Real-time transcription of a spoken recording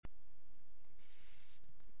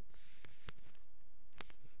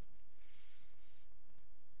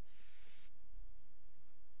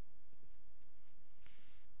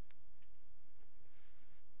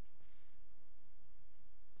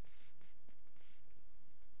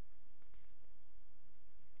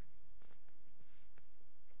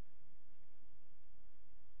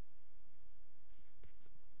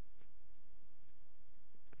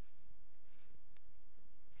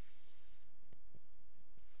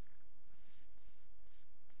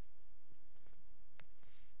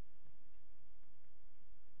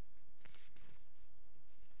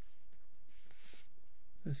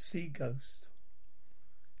The Sea Ghost.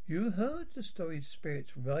 You heard the story of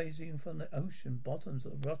spirits rising from the ocean bottoms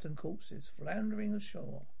of rotten corpses, floundering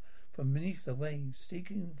ashore from beneath the waves,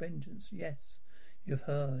 seeking vengeance. Yes, you've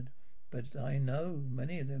heard, but I know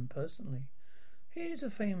many of them personally. Here's a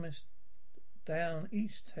famous down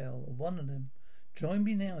east tale of one of them. Join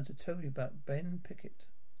me now to tell you about Ben Pickett.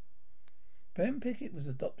 Ben Pickett was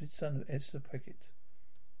adopted son of Esther Pickett,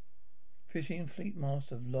 fishing fleet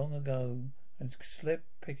master of long ago, and Sleb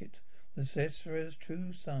Pickett was Esther's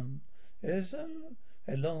true son. There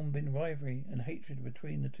had long been rivalry and hatred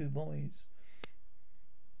between the two boys,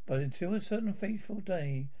 but until a certain fateful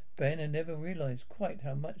day, Ben had never realized quite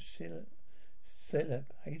how much Sleb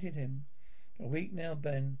hated him. A week now,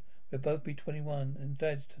 Ben will both be 21, and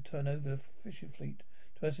Dad's to turn over the fishing fleet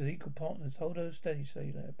to us as equal partners. Hold her steady,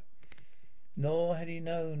 Sleb. Nor had he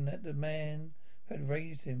known that the man who had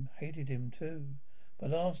raised him hated him too.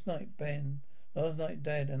 But last night,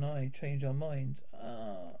 Dad and I changed our minds.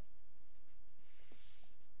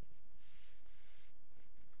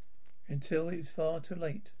 Until it was far too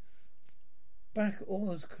late. Back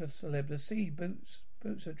oars, Celeb. The sea boots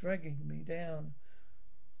are dragging me down.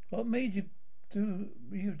 What made you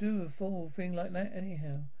do a fool thing like that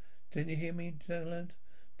anyhow? Didn't you hear me, Donald?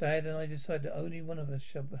 Dad and I decided that only one of us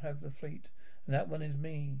shall have the fleet, and that one is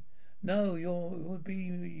me. No, it would be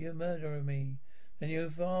your murder of me. Then your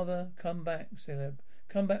father, come back, Celeb.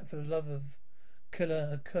 Come back for the love of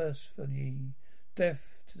killer, a curse for ye.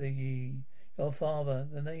 Death to ye. Your father,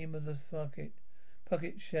 the name of the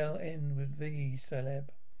Puckett shall end with thee, Celeb.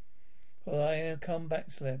 For I have come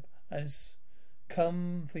back, Celeb, and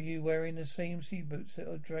come for you wearing the same sea boots that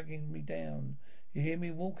are dragging me down. You hear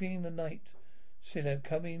me walking in the night, Celeb,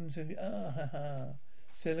 coming to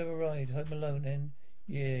Celeb arrived home alone then.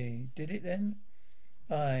 Yea, did it then?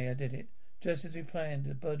 Aye, I did it. Just as we planned,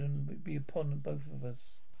 the burden would be upon both of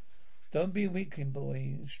us. Don't be a weakling,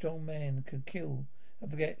 boy. A strong man can kill and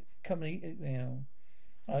forget. Come and eat it now.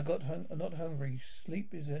 I'm not hungry.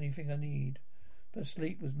 Sleep is the only thing I need. But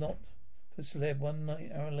sleep was not for Celeb. 1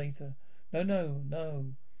 hour later.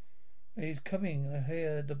 No. He's coming. I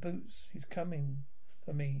hear the boots. He's coming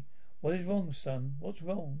for me. What is wrong, son? What's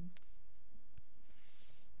wrong?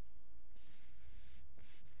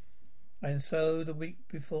 And so the week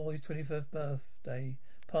before his 21st birthday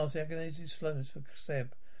passed the agonizing slowness for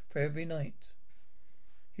Seb. For every night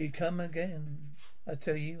he'd come again. I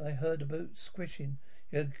tell you, I heard the boots squishing.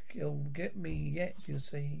 You'll get me yet, you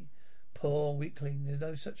see. Poor weakling, there's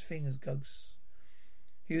no such thing as ghosts.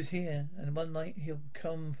 He was here, and one night he'll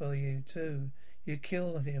come for you too. You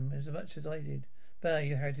killed him as much as I did. But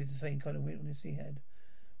you inherited the same kind of weakness he had.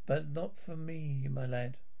 But not for me, my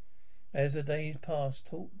lad. As the days passed,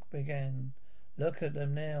 talk began. Look at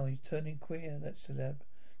them now. He's turning queer, that Celeb.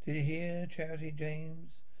 Did you hear Charity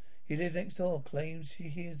James? He lives next door. Claims she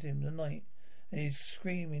hears him in the night, and he's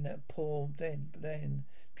screaming that poor dead Ben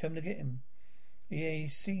come to get him. Yeah,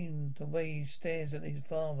 he's seen the way he stares at his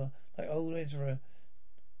father, like old Ezra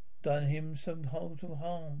done him some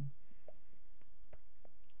harm.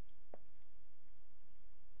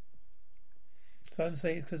 Some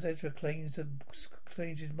say it's because Ezra claims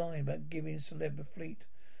his mind about giving Celeb a fleet.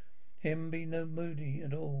 Him be no moody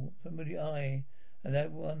at all. So moody eye, and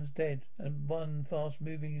that one's dead, and one fast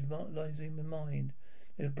moving his lies in the mind.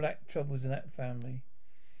 There's black troubles in that family.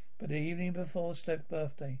 But the evening before Celeb's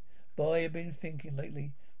birthday, boy had been thinking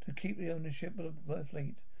lately to keep the ownership of the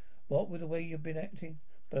fleet. What with the way you've been acting?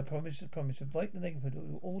 But I promised. Invite the neighbourhood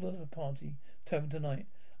to all of the party. Tell them tonight.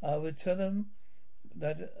 I would tell them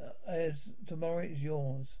that as tomorrow is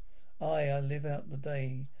yours. I'll live out the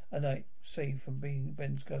day and night saved from being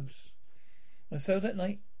Ben's ghost. And so that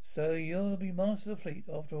night, so you'll be master of the fleet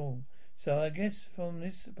after all. So I guess from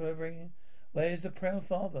this bravery, where's the proud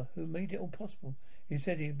father who made it all possible? He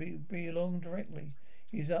said he'd be along directly.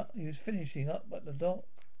 He was finishing up at the dock.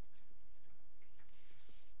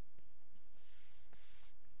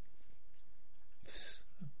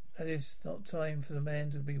 That is not time for the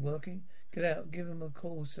man to be working. Get out, give him a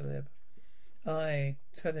call, Celeb. Aye,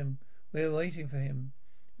 tell him we're waiting for him.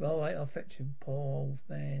 All right, I'll fetch him. Poor old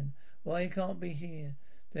man. Why he can't be here?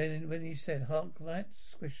 Then when he said, hark that,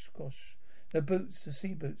 squish, squash. The boots, the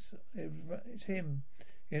sea boots. It's him.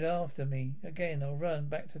 He's after me. Again, I'll run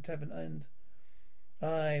back to tavern and...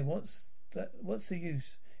 Aye, what's the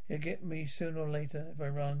use? He'll get me sooner or later if I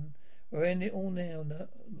run. We'll end it all now,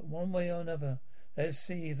 one way or another. Let's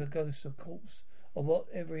see if a ghost or corpse or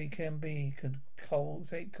whatever he can be can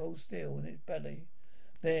take cold steel in its belly.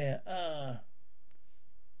 There, A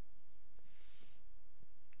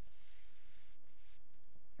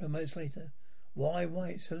moment later. Why,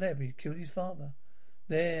 Celeb, he killed his father.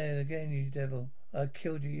 There again, you devil. I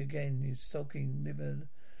killed you again, you sulking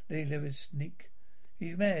liver sneak.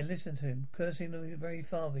 He's mad, listen to him, cursing the very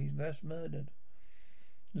father he's just murdered.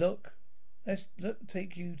 Look,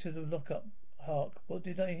 take you to the lockup. Hark, what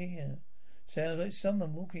did I hear? Sounds like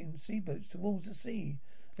someone walking sea boats towards the sea.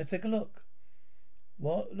 Let's take a look.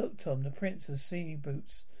 What? Look, Tom, the prints of sea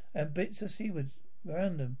boots and bits of seaweed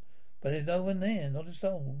around them. But there's no one there, not a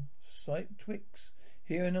soul. Sight twigs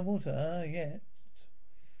here in the water, yet.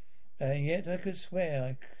 And yet I could swear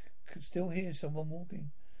I could still hear someone walking.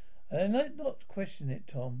 And let's not question it,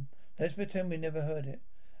 Tom. Let's pretend we never heard it.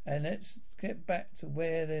 And let's get back to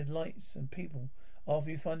where there's lights and people after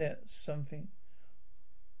we find out something.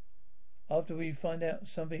 After we find out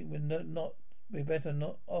something we're better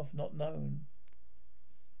not known.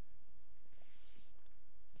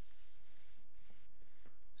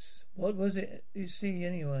 What was it you see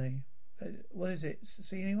anyway? What is it?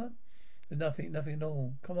 See anyone? There's nothing at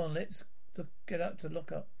all. Come on, let's get up to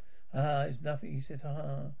look up. It's nothing, he says.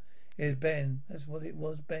 It's Ben. That's what it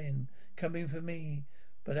was, Ben. Coming for me.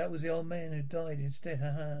 But that was the old man who died instead.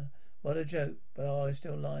 What a joke. But I'm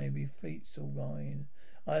still alive. Your feet's all right.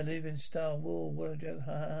 I live in Star Wars. What a joke.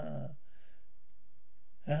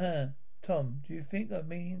 Tom, do you think I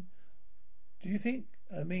mean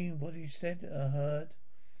what he said? I heard.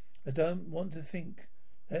 I don't want to think.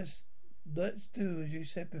 Let's do as you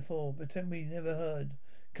said before. Pretend we never heard.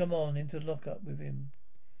 Come on into lockup with him.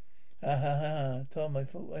 Tom, I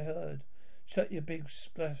thought I heard. Shut your big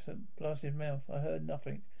blasted mouth. I heard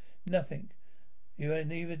nothing. Nothing.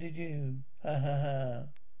 Neither did you.